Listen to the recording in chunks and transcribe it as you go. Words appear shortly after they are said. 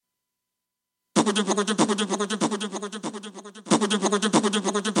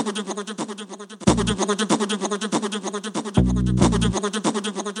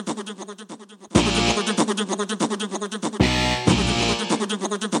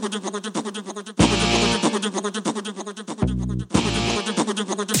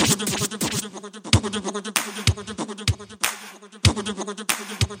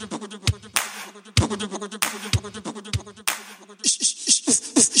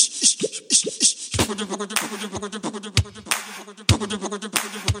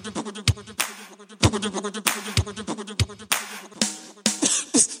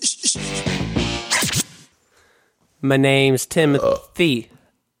My name's Timothy,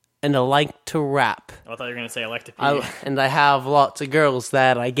 and I like to rap. I thought you were going to say I like to pee. And I have lots of girls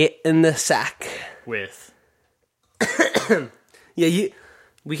that I get in the sack. With. Yeah,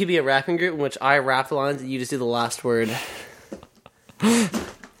 we could be a rapping group in which I rap the lines and you just do the last word.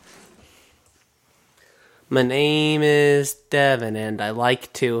 My name is Devin, and I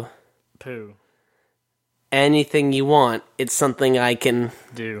like to... Poo. Anything you want, it's something I can...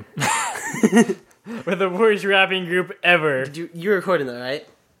 Do. We're the worst rapping group ever. You're recording that, right?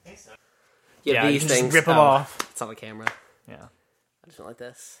 I think so. Yeah, these things. Just rip them off. It's on the camera. Yeah. I just don't like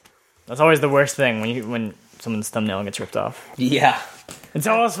this. That's always the worst thing when someone's thumbnail gets ripped off. Yeah. It's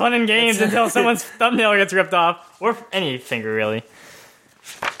always fun and games until someone's thumbnail gets ripped off. Or any finger, really.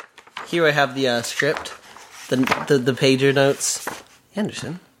 Here I have the script. The pager notes.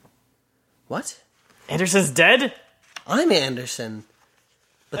 Anderson? What? Anderson's dead? I'm Anderson.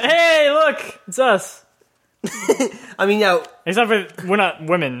 Hey, look! It's us. I mean, yeah. Except for we're not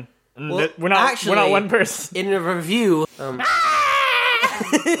women. Well, we're not one person. In a review... Sorry,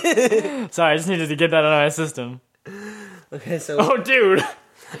 I just needed to get that out of my system. Okay, so... Oh, dude!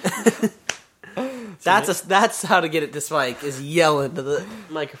 That's how to get it to spike, is yell into the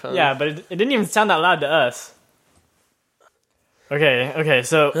microphone. Yeah, but it didn't even sound that loud to us. Okay,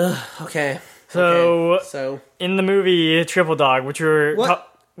 so... Okay. So, in the movie Triple Dog, which we're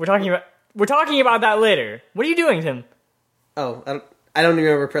talking about that later. What are you doing, Tim? Oh, I don't even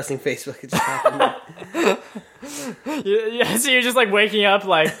remember pressing Facebook. It just happened. Yeah, so you're just like waking up,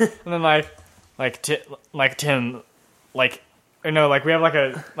 like, and then Tim, we have like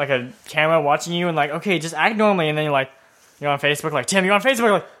a camera watching you, and like, okay, just act normally, and then you're on Facebook, like, Tim, you're on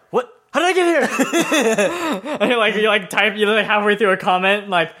Facebook, like, what? How did I get here? And you're halfway through a comment,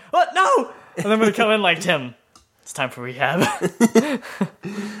 and like, what? No! And then we come in like, Tim, it's time for rehab. I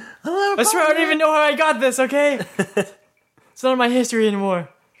swear I don't even know how I got this, okay? It's not in my history anymore.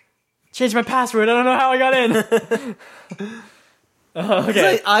 Changed my password. I don't know how I got in.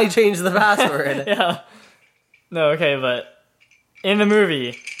 Okay. I changed the password. Yeah. No, okay, but in the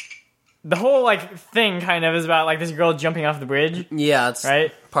movie, the whole thing kind of is about this girl jumping off the bridge. Yeah, it's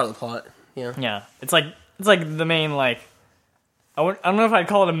right? Part of the plot. Yeah. Yeah. It's the main I don't know if I'd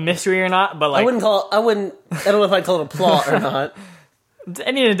call it a mystery or not, but I don't know if I'd call it a plot or not.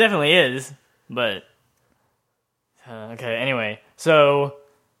 I mean, it definitely is, but okay, anyway. So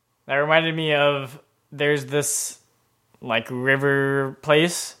that reminded me of there's this river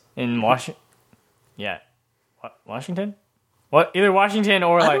place in Washington. Yeah. Washington? What? Either Washington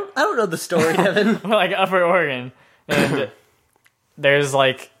or I don't know the story, Evan. Or Upper Oregon. And there's so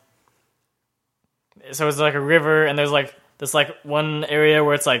it's a river, and there's this one area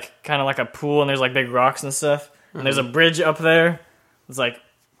where it's kind of like a pool, and there's big rocks and stuff. Mm-hmm. And there's a bridge up there. It's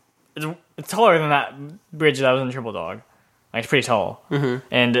it's taller than that bridge that was in Triple Dog. It's pretty tall. Mm-hmm.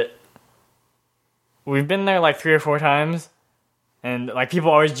 And we've been there 3 or 4 times, and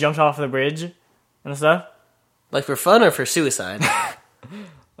people always jumped off the bridge and stuff. For fun or for suicide?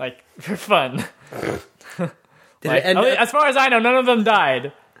 For fun. As far as I know, none of them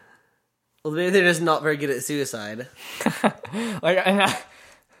died. Well, maybe they're just not very good at suicide. That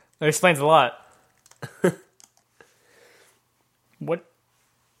explains a lot.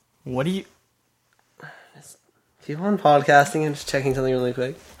 What do you... Just keep on podcasting and just checking something really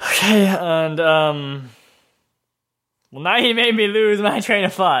quick. Okay, and, well, now you made me lose my train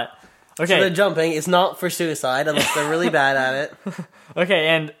of thought. Okay. So they're jumping. It's not for suicide unless they're really bad at it. Okay,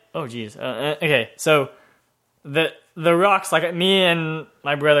 and... Oh, jeez. Okay, so... The rocks, me and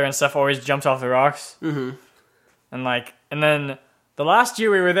my brother and stuff always jumped off the rocks. Mm-hmm. And then the last year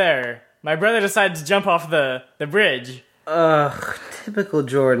we were there, my brother decided to jump off the bridge. Ugh, typical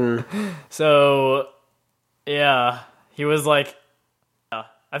Jordan. So, yeah, he was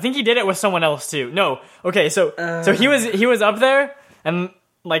I think he did it with someone else too. No, okay, so he was up there, and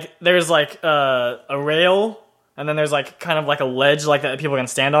there's a rail, and then there's kind of a ledge that people can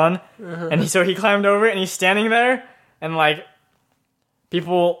stand on, and so he climbed over it, and he's standing there, and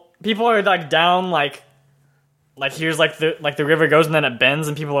people people are like down like here's like the river goes and then it bends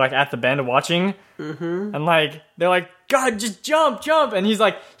and people are like at the bend watching. Mm-hmm. And like they're like, God, just jump, and he's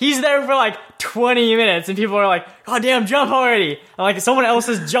there for like 20 minutes and people are like, God damn, jump already. And like someone else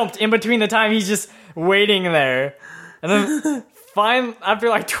has jumped in between the time he's just waiting there. And then after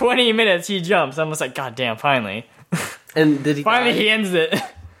like 20 minutes he jumps. I'm just like, God damn, finally. And did he finally die? He ends it.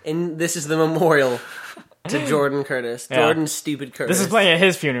 And this is the memorial to Jordan Curtis. Yeah. Jordan Stupid Curtis. This is playing at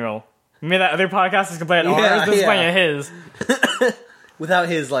his funeral. Maybe that other podcast is gonna play at ours. This is playing at his. Without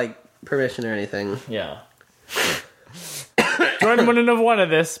his, like, permission or anything. Yeah. Jordan wouldn't have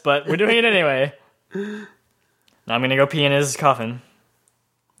wanted this, but we're doing it anyway. Now I'm gonna go pee in his coffin.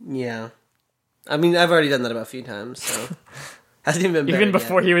 Yeah. I mean, I've already done that about a few times, so... Hasn't even been Even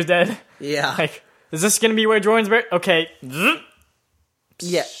before yet. he was dead? Yeah. Like, is this gonna be where Jordan's buried? Okay.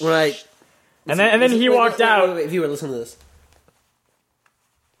 Yeah, when I... And then he walked out. Wait, if you were listening to this.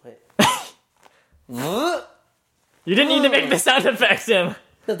 Wait. What? You didn't need to make the sound effects, Tim.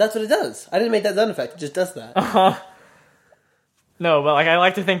 No, that's what it does. I didn't make that sound effect. It just does that. No, but like I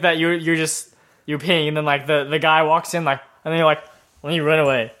like to think that you're peeing, and then like the guy walks in, like, and then you're like, well, you run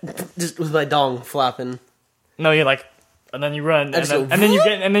away. Just with my dong flapping. No, you're like, and then you run, and then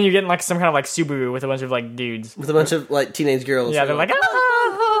you get in like some kind of like Subaru with a bunch of like dudes, with a bunch of like teenage girls. Yeah, they're like,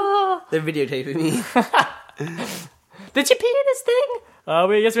 ah! They're videotaping me. Did you pee in this thing?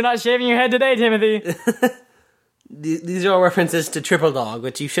 I guess we're not shaving your head today, Timothy. These are all references to Triple Dog,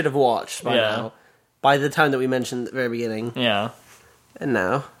 which you should have watched by now. By the time that we mentioned at the very beginning. Yeah. And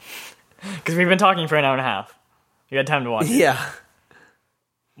now. Because we've been talking for an hour and a half. You had time to watch it. Yeah.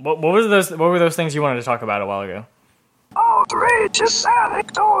 What were those things you wanted to talk about a while ago? Outrageous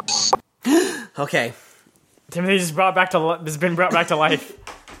anecdotes. Timothy Okay. has been brought back to life.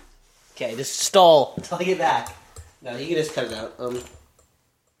 Okay, just stall until I get back. No, you can just cut it out.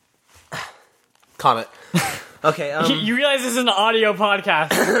 Comment. Okay, You realize this is an audio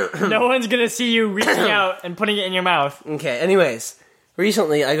podcast. No one's gonna see you reaching out and putting it in your mouth. Okay, anyways.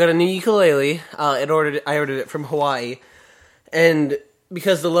 Recently, I got a new ukulele. I ordered it from Hawaii. And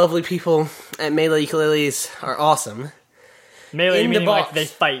because the lovely people at Melee Ukuleles are awesome... Melee in the meaning box. like they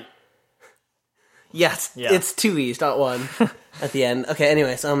fight. Yes, Yeah. it's two E's, not one. At the end. Okay,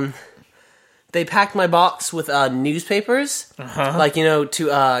 anyways, they packed my box with newspapers, like,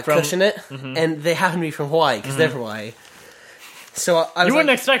 to cushion it, and they happen to be from Hawaii, because they're from Hawaii. So I was You wouldn't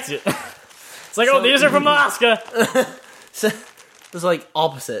expect it. It's like, oh, these are from Alaska. So it was like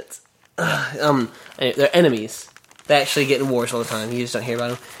opposites. They're enemies. They actually get in wars all the time. You just don't hear about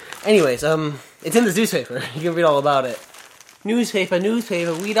them. Anyways, it's in this newspaper. You can read all about it. Newspaper,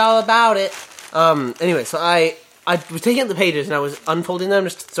 read all about it. Anyway, so I was taking out the pages and I was unfolding them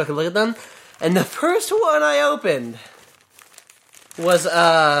just so I could look at them. And the first one I opened was,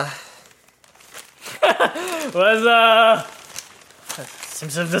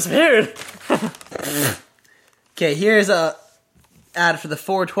 seems to have disappeared. Okay, here's a ad for the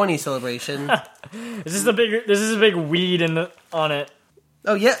 420 celebration. This is a big weed on it.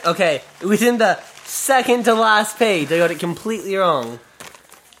 Oh, yeah, okay. Within the second to last page, I got it completely wrong.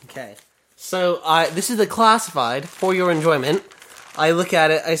 Okay. So, this is the classified for your enjoyment. I look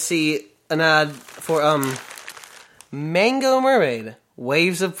at it, I see an ad for, Mango Mermaid,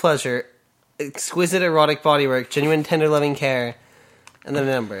 Waves of Pleasure, Exquisite Erotic Bodywork, Genuine Tender Loving Care, and then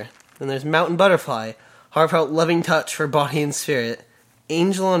a number. Then there's Mountain Butterfly, Heartfelt Loving Touch for Body and Spirit,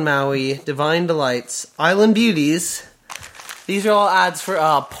 Angel on Maui, Divine Delights, Island Beauties. These are all ads for,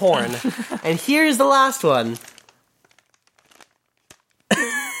 porn. And here's the last one.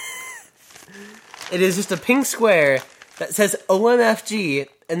 It is just a pink square that says OMFG,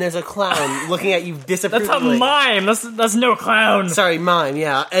 and there's a clown looking at you disapprovingly. That's a mime. That's no clown. Sorry, mime,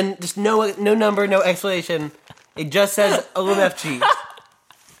 yeah. And just no number, no explanation. It just says OMFG.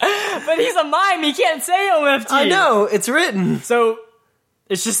 But he's a mime. He can't say OMFG. I know, it's written. So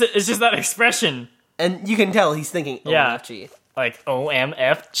it's just that expression. And you can tell he's thinking OMFG. Like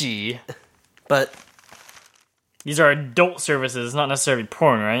OMFG. But These are adult services, not necessarily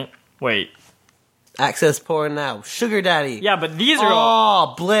porn, right? Wait. access porn now. Sugar daddy. Yeah, but these are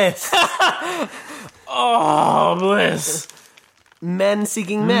all... Oh, bliss. Oh, bliss. Men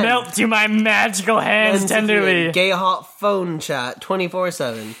seeking men. Melt to my magical hands Men seeking tenderly. men. Gay hot phone chat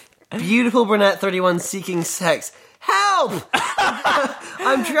 24/7. Beautiful brunette 31 seeking sex. Help!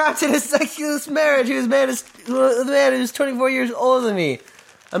 I'm trapped in a sexless marriage whose man is 24 years older than me.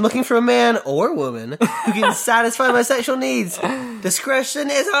 I'm looking for a man or woman who can satisfy my sexual needs.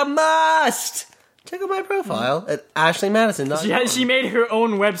 Discretion is a must. Check out my profile at ashleymadison.com. She made her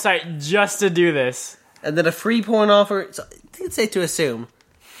own website just to do this. And then a free porn offer. So I think it's safe to assume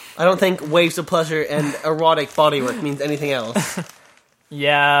I don't think waves of pleasure and erotic bodywork means anything else.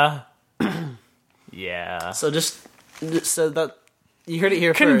 Yeah. Yeah. So that you heard it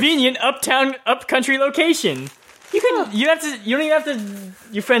here Convenient upcountry location. You don't even have to.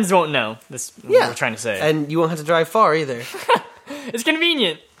 Your friends won't know. That's what we're trying to say. And you won't have to drive far either. It's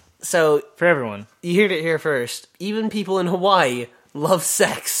convenient. So for everyone. You heard it here first. Even people in Hawaii love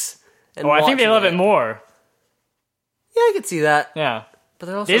sex. And I think they love it more. Yeah, I could see that. Yeah. But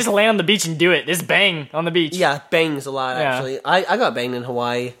they're also they just lay on the beach and do it. They just bang on the beach. Yeah, bangs a lot, actually. I got banged in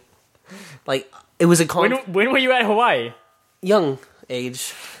Hawaii. Like, it was a when were you at Hawaii? Young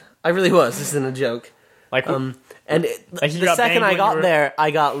age. I really was. This isn't a joke. Like, the second I got there,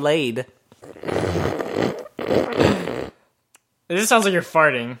 I got laid. It just sounds like you're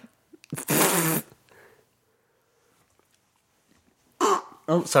farting.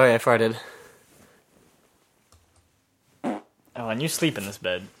 Oh, sorry, I farted. Oh, and you sleep in this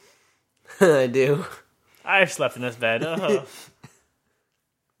bed. I do. I've slept in this bed.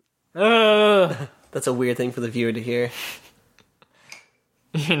 That's a weird thing for the viewer to hear.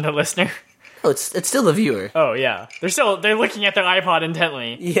 You mean the listener? Oh, it's still the viewer. Oh yeah, they're looking at their iPod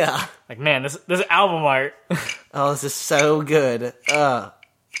intently. Yeah. Like, man, this album art. Oh, this is so good.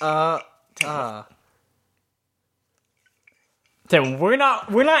 Tim, we're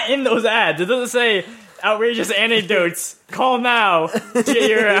not in those ads. It doesn't say outrageous anecdotes. Call now to get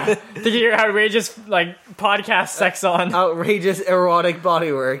your outrageous podcast sex on. Outrageous erotic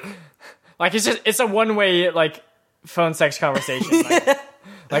bodywork. Like it's a one-way phone sex conversation.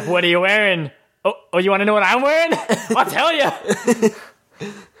 Like, what are you wearing? Oh, you want to know what I'm wearing? I'll tell you.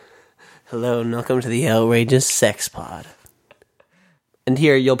 Hello and welcome to the Outrageous Sex Pod. And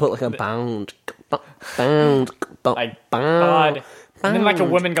here you'll put a bound, like pod, and then a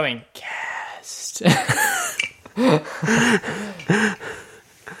woman going cast. And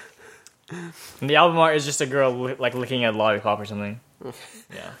the album art is just a girl looking at a lollipop or something.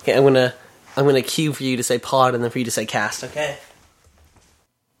 Yeah. Okay, I'm gonna cue for you to say pod and then for you to say cast. Okay.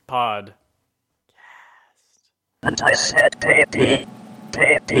 Pod. And I said Pepe,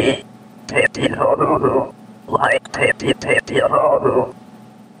 no, like Pepe, no.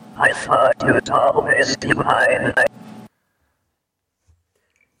 I thought you'd always be mine.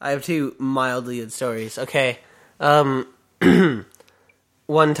 I have two mildly good stories. Okay. One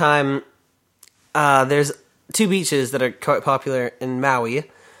time, there's two beaches that are quite popular in Maui.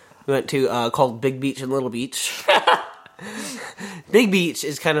 We went to, called Big Beach and Little Beach. Big Beach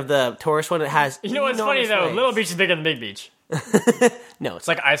is kind of the tourist one. It has. You know what's funny though? Waves. Little Beach is bigger than Big Beach. No, it's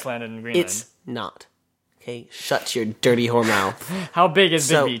like Iceland and Greenland. It's not. Okay, shut your dirty whore mouth. How big is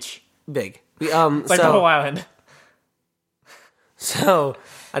Big Beach? Big. It's like the whole island. So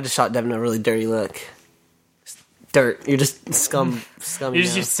I just shot Devin a really dirty look. Dirt. You're just scum. You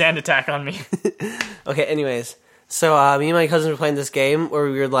just used sand attack on me. Okay. Anyways, so me and my cousins were playing this game where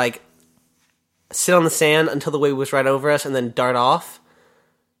we would sit on the sand until the wave was right over us and then dart off.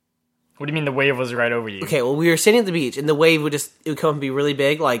 What do you mean the wave was right over you? Okay, well, we were standing at the beach and the wave would come and be really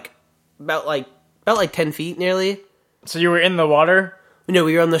big, about 10 feet nearly. So you were in the water? No,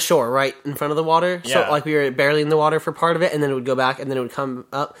 we were on the shore, right in front of the water. Yeah. So we were barely in the water for part of it, and then it would go back, and then it would come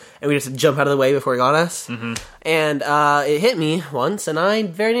up, and we just had to jump out of the way before it got us. Mm-hmm. And it hit me once, and I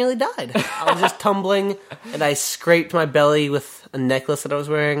very nearly died. I was just tumbling, and I scraped my belly with a necklace that I was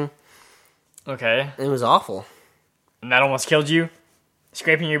wearing. Okay. And it was awful. And that almost killed you?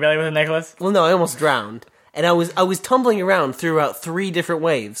 Scraping your belly with a necklace? Well, no, I almost drowned. And I was tumbling around through about 3 different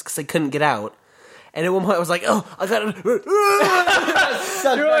waves, because I couldn't get out. And at one point I was like, oh, I gotta...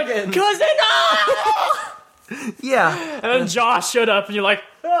 You're like, cousin, no! Yeah. And then Josh showed up, and you're like,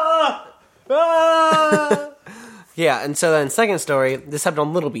 ah! Yeah, and so then second story, this happened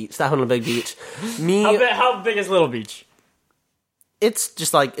on Little Beach, that happened on Big Beach. How big is Little Beach? It's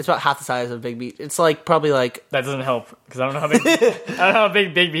just it's about half the size of Big Beach. It's probably That doesn't help, because I don't know how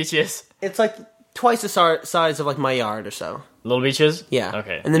big Big Beach is. It's twice the size of my yard or so. Little Beaches? Yeah.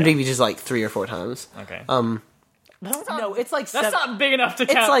 Okay. And then Big Beach is 3 or 4 times. Okay. No, it's that's not big enough to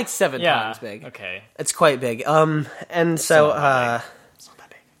count. It's 7 times big. Okay. It's quite big. And so it's not that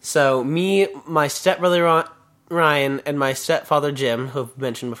big. So me, my stepbrother Ryan, and my stepfather Jim, who I've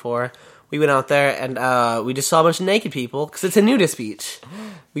mentioned before, we went out there and we just saw a bunch of naked people because it's a nudist beach.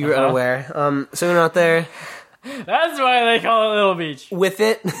 We were unaware. So we went out there. That's why they call it Little Beach. With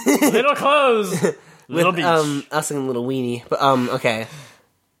it. Little clothes. Little Beach. I was thinking Little Weenie. But, okay.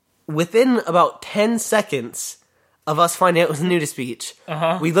 Within about 10 seconds of us finding out it was a nudist beach,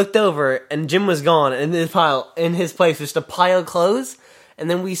 we looked over and Jim was gone, and in his place was just a pile of clothes, and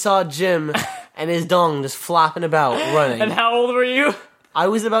then we saw Jim and his dong just flopping about, running. And how old were you? I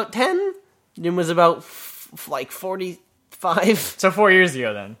was about 10. Jim was about, 45. So 4 years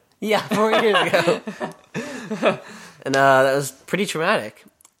ago, then. Yeah, 4 years ago. And that was pretty traumatic.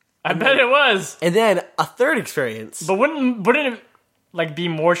 I bet it was. And then a third experience. But wouldn't it like be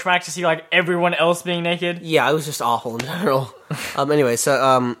more traumatic to see like everyone else being naked? Yeah, it was just awful in general. Anyway,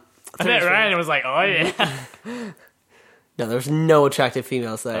 so I bet Ryan was like, oh yeah. No, there was no attractive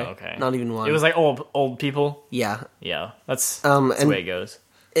females there. Oh, okay. Not even one. It was like old people. Yeah. Yeah, that's the way it goes.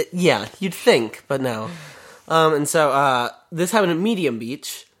 Yeah, you'd think, but no. And so this happened at Medium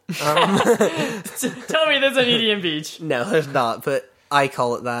Beach. Tell me there's a medium beach. No, there's not, but I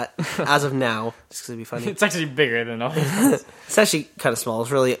call it that as of now, just because it'd be funny. It's actually bigger than all. It's actually kind of small.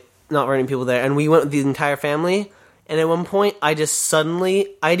 It's really not very many people there, and we went with the entire family. And at one point, I'd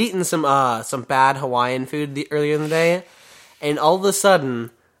eaten some bad Hawaiian food earlier in the day, and all of a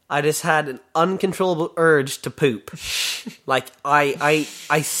sudden, I just had an uncontrollable urge to poop. Like I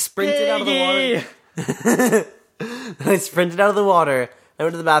sprinted out of the water. I sprinted out of the water. I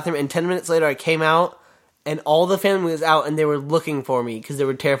went to the bathroom, and 10 minutes later, I came out, and all the family was out, and they were looking for me because they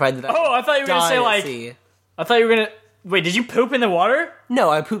were terrified that I thought you were gonna say like. sea. I thought you were gonna. Wait, did you poop in the water? No,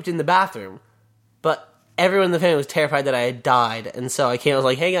 I pooped in the bathroom, but everyone in the family was terrified that I had died, and so I came. I was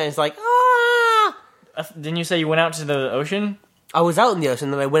like, "Hey guys!" Like, ah! Didn't you say you went out to the ocean? I was out in the ocean,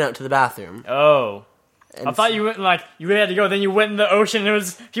 then I went out to the bathroom. Oh, And I thought you went like you had to go. Then you went in the ocean. And it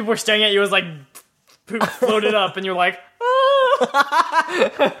was people were staring at you. It was like poop floated up, and you're like, and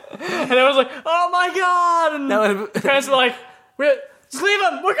I was like, oh my god! And parents were like, just leave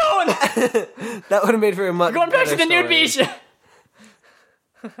him. We're going. That would have made for a much. We're going back to the nude story. beach.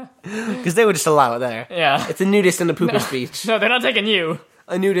 Because they would just allow it there. Yeah, it's a nudist and a poopist beach. No, they're not taking you.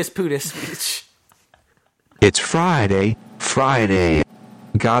 A nudist pootist beach. It's Friday.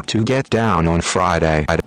 Got to get down on Friday.